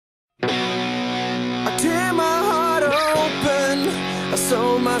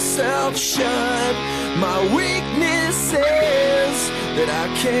sew myself shut. My weakness is that I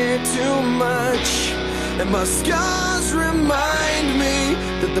can't do much, and my scars remind me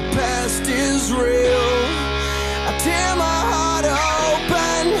that the past is real. I tear my heart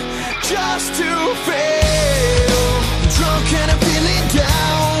open just to fail. I'm drunk and I'm feeling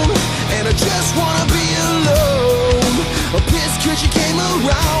down, and I just wanna be alone. I'm pissed 'cause you came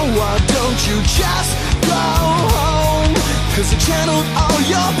around. Why don't you just go home? 'Cause I channeled all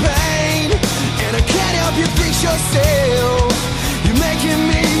your pain, and I can't help you fix yourself. You're making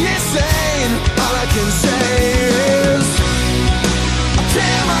me insane. All I can say is I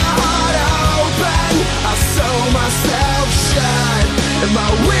tear my heart open, I sew myself shut, and my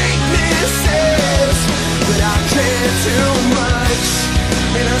weakness is that I can't do much,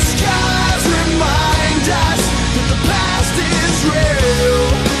 and our scars remind us that the past is real.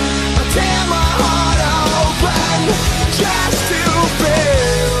 I tear my heart open just to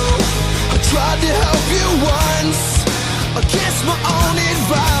feel. I tried to help you once against my own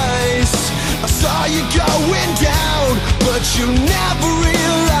advice. I saw you going down, but you never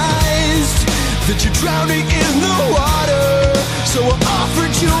realized that you're drowning in the water. So I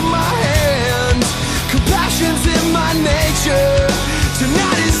offered you my hand. Compassion's in my nature.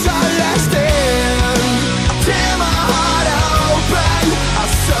 Tonight is our last stand. I tear my heart open, I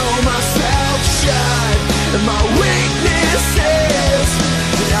sew myself shut, and my weakness is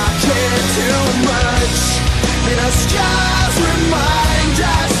that I can't do much, and our scars remind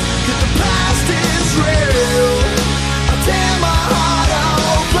us that the past is real. I tear my heart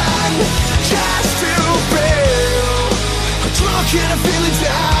open just to feel. I'm drunk and I'm feeling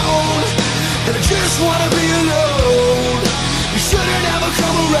down, and I just wanna be alone. You shouldn't ever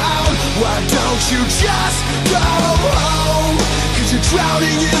come around. Why don't you just go home? 'Cause you're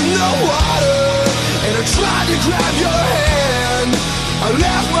drowning in the water, and I tried to grab your hand. I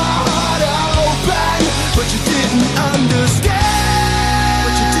left my heart open, but you didn't understand.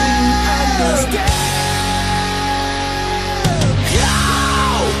 But you didn't understand. Go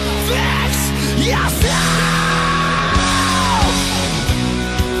fix yourself.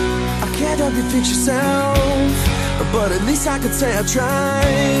 I can't help you fix yourself, but at least I could say I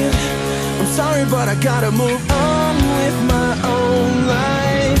tried. I'm sorry, but I gotta move on with my own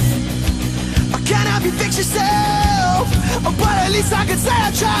life. I can't help you fix yourself, but at least I could say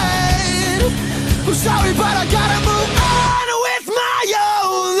I tried. I'm sorry, but I gotta move on with my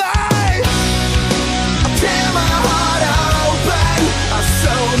own life. I tear my heart open, I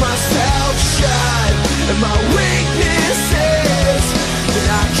sew myself shut, and my weakness is that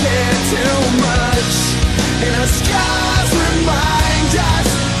I can't do much, and our scars remind us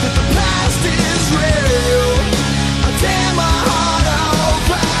that the past is real. I tear my heart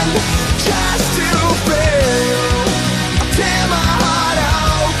open just to feel. I tear my heart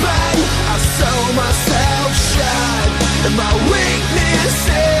open, I sew myself shut, and my